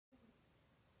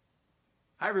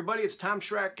Hi everybody, it's Tom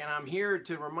Schreck, and I'm here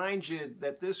to remind you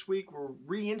that this week we're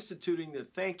reinstituting the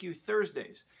Thank You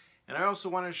Thursdays. And I also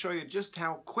wanted to show you just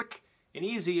how quick and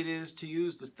easy it is to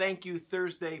use the Thank You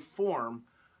Thursday form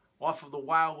off of the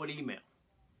Wildwood email.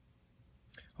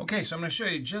 Okay, so I'm going to show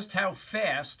you just how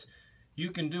fast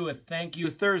you can do a Thank You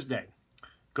Thursday.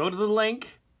 Go to the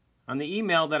link on the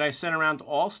email that I sent around to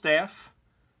all staff.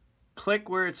 Click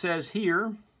where it says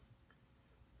Here.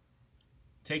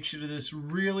 Takes you to this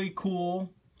really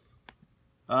cool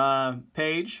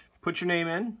page. Put your name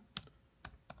in.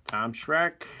 Tom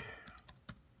Schreck.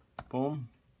 Boom.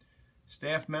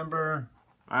 Staff member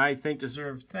I think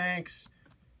deserves thanks.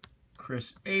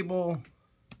 Chris Abel.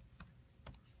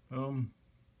 Boom.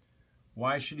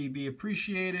 Why should he be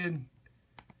appreciated?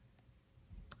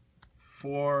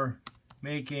 For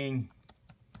making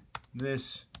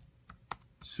this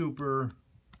super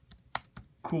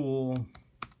cool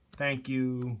thank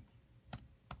you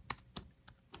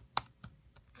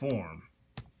form.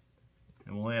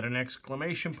 And we'll add an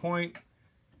exclamation point,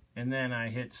 and then I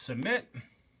hit submit,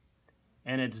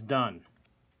 and it's done.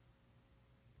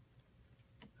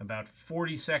 About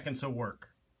 40 seconds of work.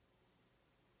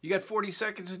 You got 40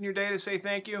 seconds in your day to say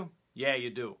thank you? Yeah,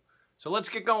 you do. So let's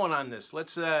get going on this.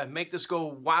 Let's make this go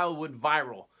Wildwood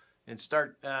viral and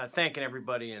start thanking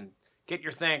everybody and get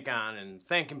your thank on and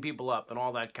thanking people up and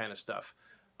all that kind of stuff.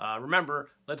 Remember,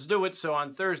 let's do it so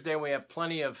on Thursday we have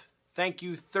plenty of Thank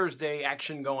You Thursday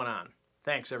action going on.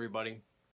 Thanks, everybody.